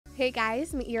Hey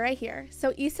guys, Mira here.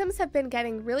 So eSIMs have been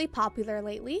getting really popular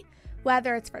lately,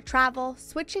 whether it's for travel,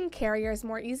 switching carriers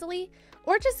more easily,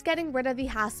 or just getting rid of the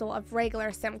hassle of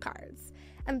regular SIM cards.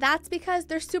 And that's because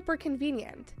they're super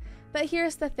convenient. But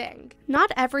here's the thing,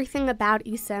 not everything about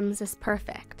eSIMs is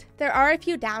perfect. There are a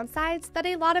few downsides that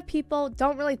a lot of people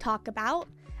don't really talk about,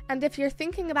 and if you're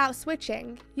thinking about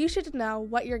switching, you should know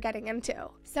what you're getting into.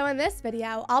 So in this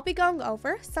video, I'll be going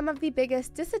over some of the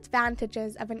biggest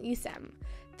disadvantages of an eSIM.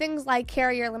 Things like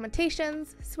carrier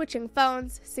limitations, switching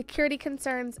phones, security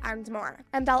concerns, and more.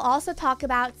 And I'll also talk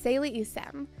about Saily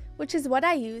eSIM, which is what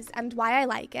I use and why I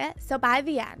like it, so by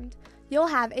the end, you'll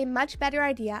have a much better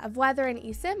idea of whether an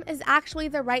eSIM is actually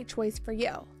the right choice for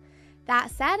you. That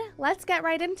said, let's get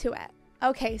right into it.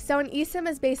 Okay, so an eSIM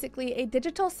is basically a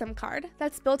digital SIM card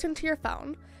that's built into your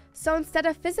phone. So instead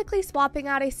of physically swapping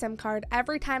out a SIM card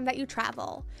every time that you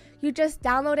travel, you just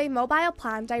download a mobile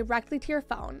plan directly to your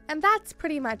phone, and that's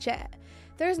pretty much it.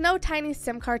 There's no tiny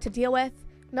SIM card to deal with,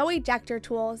 no ejector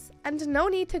tools, and no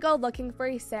need to go looking for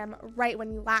a SIM right when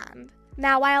you land.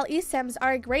 Now, while eSIMs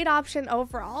are a great option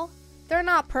overall, they're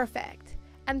not perfect.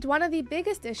 And one of the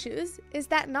biggest issues is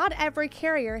that not every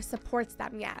carrier supports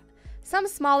them yet. Some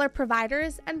smaller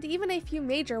providers, and even a few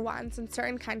major ones in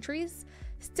certain countries,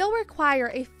 still require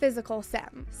a physical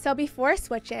SIM. So before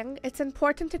switching, it's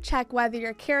important to check whether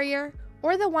your carrier,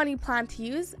 or the one you plan to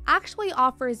use, actually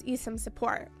offers eSIM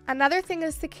support. Another thing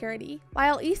is security.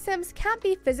 While eSIMs can't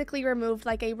be physically removed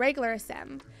like a regular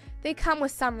SIM, they come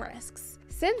with some risks.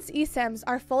 Since eSIMs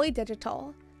are fully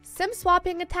digital, SIM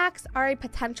swapping attacks are a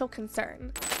potential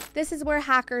concern. This is where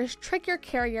hackers trick your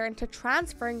carrier into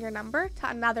transferring your number to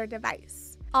another device.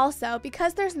 Also,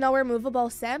 because there's no removable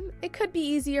SIM, it could be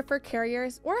easier for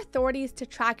carriers or authorities to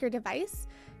track your device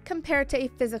compared to a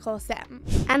physical SIM.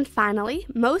 And finally,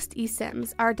 most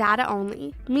eSIMs are data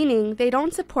only, meaning they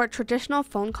don't support traditional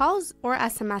phone calls or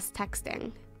SMS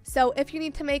texting. So if you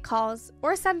need to make calls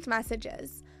or send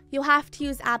messages, you'll have to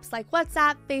use apps like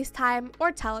WhatsApp, FaceTime,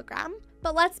 or Telegram.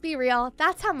 But let's be real,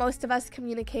 that's how most of us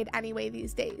communicate anyway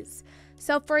these days.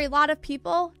 So for a lot of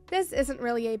people, this isn't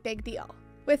really a big deal.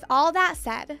 With all that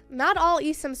said, not all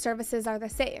eSIM services are the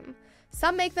same.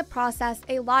 Some make the process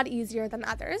a lot easier than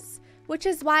others, which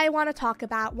is why I want to talk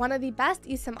about one of the best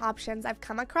eSIM options I've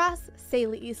come across,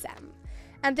 Saily eSIM.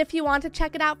 And if you want to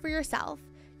check it out for yourself,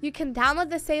 you can download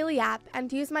the Saily app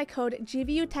and use my code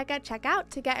GVUTech at checkout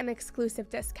to get an exclusive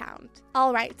discount.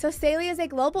 Alright, so Saily is a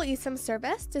global eSIM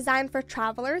service designed for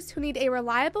travelers who need a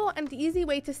reliable and easy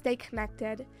way to stay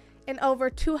connected in over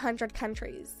 200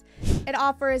 countries. It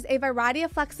offers a variety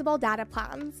of flexible data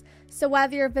plans, so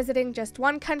whether you're visiting just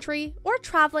one country or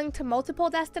traveling to multiple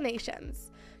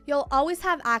destinations, you'll always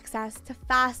have access to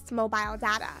fast mobile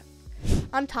data.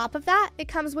 On top of that, it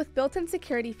comes with built-in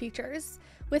security features,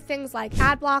 with things like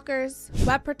ad blockers,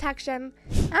 web protection,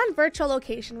 and virtual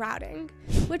location routing,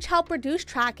 which help reduce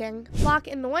tracking, block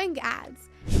annoying ads,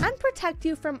 and protect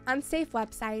you from unsafe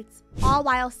websites, all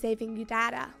while saving you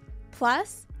data.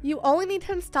 Plus, you only need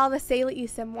to install the Saily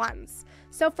eSIM once,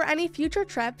 so for any future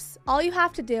trips, all you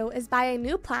have to do is buy a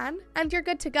new plan and you're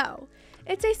good to go.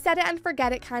 It's a set it and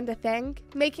forget it kind of thing,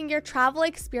 making your travel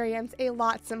experience a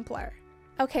lot simpler.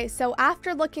 Okay, so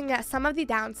after looking at some of the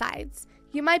downsides,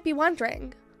 you might be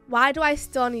wondering, why do I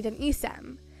still need an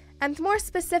eSIM? And more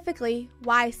specifically,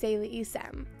 why Saily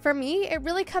eSIM? For me, it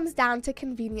really comes down to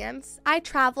convenience. I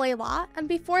travel a lot, and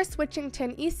before switching to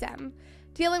an eSIM,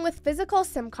 dealing with physical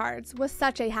SIM cards was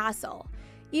such a hassle.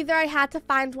 Either I had to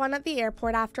find one at the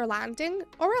airport after landing,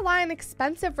 or rely on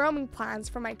expensive roaming plans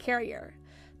from my carrier.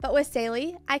 But with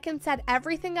Saily, I can set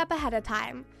everything up ahead of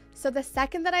time, so the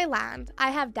second that I land,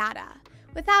 I have data,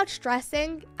 without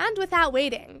stressing and without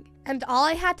waiting. And all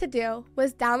I had to do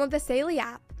was download the Saily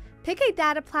app, pick a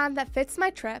data plan that fits my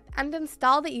trip, and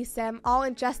install the eSIM all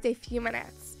in just a few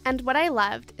minutes. And what I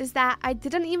loved is that I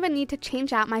didn't even need to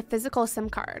change out my physical SIM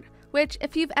card, which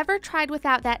if you've ever tried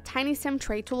without that tiny SIM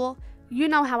tray tool, you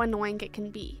know how annoying it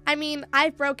can be. I mean,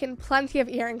 I've broken plenty of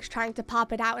earrings trying to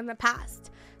pop it out in the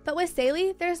past. But with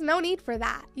Saily, there's no need for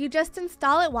that. You just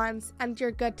install it once and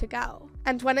you're good to go.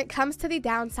 And when it comes to the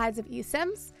downsides of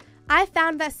eSIMs, I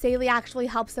found that Saily actually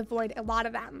helps avoid a lot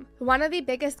of them. One of the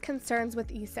biggest concerns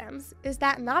with eSIMs is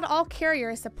that not all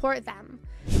carriers support them.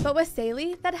 But with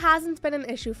Saily, that hasn't been an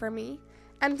issue for me,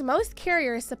 and most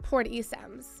carriers support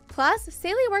eSIMs. Plus,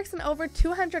 Saily works in over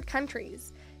 200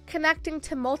 countries, connecting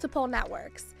to multiple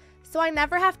networks, so I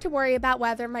never have to worry about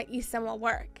whether my eSIM will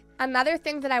work. Another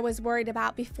thing that I was worried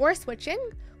about before switching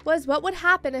was what would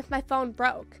happen if my phone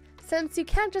broke. since you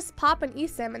can't just pop an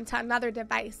eSIM into another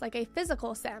device like a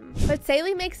physical SIM. But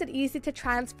Saily makes it easy to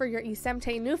transfer your eSIM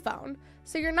to a new phone,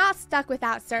 so you're not stuck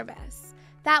without service.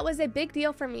 That was a big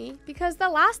deal for me because the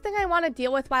last thing I want to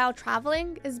deal with while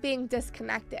traveling is being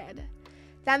disconnected.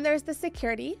 Then there's the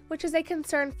security, which is a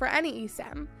concern for any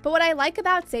eSIM. But what I like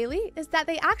about Saily is that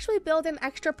they actually build in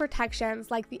extra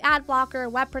protections like the ad blocker,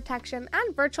 web protection,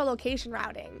 and virtual location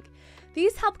routing.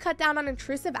 These help cut down on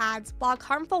intrusive ads, block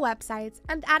harmful websites,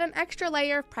 and add an extra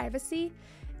layer of privacy,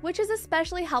 which is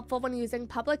especially helpful when using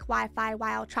public Wi-Fi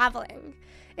while traveling.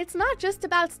 It's not just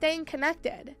about staying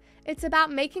connected, it's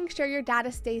about making sure your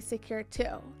data stays secure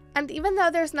too. And even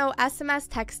though there's no SMS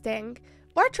texting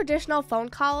or traditional phone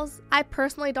calls, I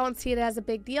personally don't see it as a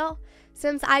big deal,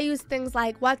 since I use things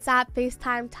like WhatsApp,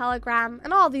 FaceTime, Telegram,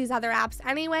 and all these other apps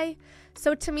anyway,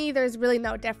 so to me there's really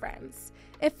no difference.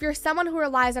 If you're someone who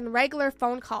relies on regular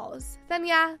phone calls, then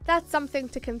yeah, that's something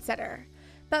to consider.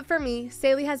 But for me,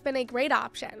 Saily has been a great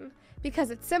option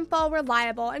because it's simple,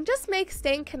 reliable, and just makes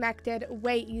staying connected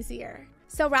way easier.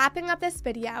 So wrapping up this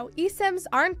video, eSIMs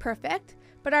aren't perfect,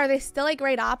 but are they still a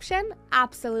great option?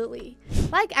 Absolutely.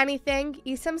 Like anything,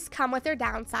 eSIMs come with their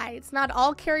downsides. Not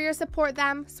all carriers support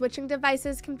them, switching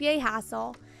devices can be a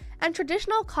hassle, and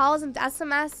traditional calls and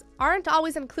SMS aren't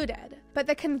always included, but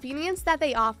the convenience that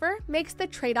they offer makes the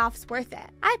trade-offs worth it.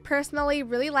 I personally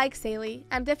really like Saily,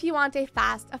 and if you want a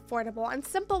fast, affordable, and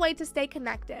simple way to stay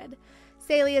connected,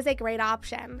 Saily is a great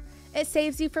option. It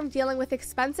saves you from dealing with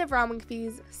expensive roaming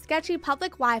fees, sketchy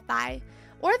public Wi-Fi,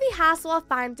 or the hassle of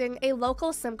finding a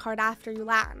local SIM card after you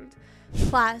land.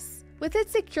 Plus, with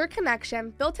its secure connection,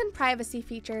 built-in privacy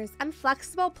features, and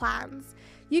flexible plans,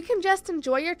 you can just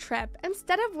enjoy your trip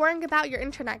instead of worrying about your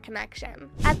internet connection.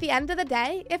 At the end of the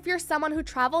day, if you're someone who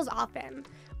travels often,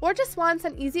 or just wants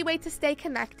an easy way to stay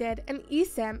connected, an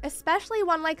eSIM, especially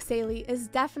one like Saily, is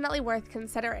definitely worth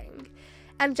considering.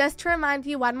 And just to remind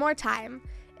you one more time,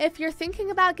 if you're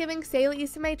thinking about giving Saily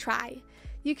eSIM a try,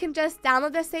 you can just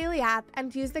download the Saily app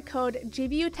and use the code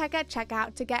GVUTech at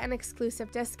checkout to get an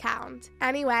exclusive discount.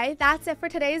 Anyway, that's it for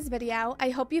today's video.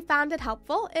 I hope you found it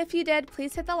helpful. If you did,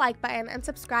 please hit the like button and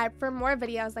subscribe for more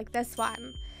videos like this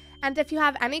one. And if you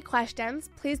have any questions,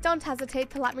 please don't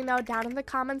hesitate to let me know down in the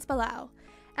comments below,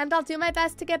 and I'll do my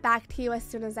best to get back to you as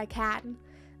soon as I can.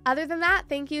 Other than that,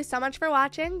 thank you so much for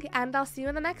watching, and I'll see you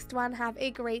in the next one. Have a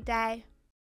great day.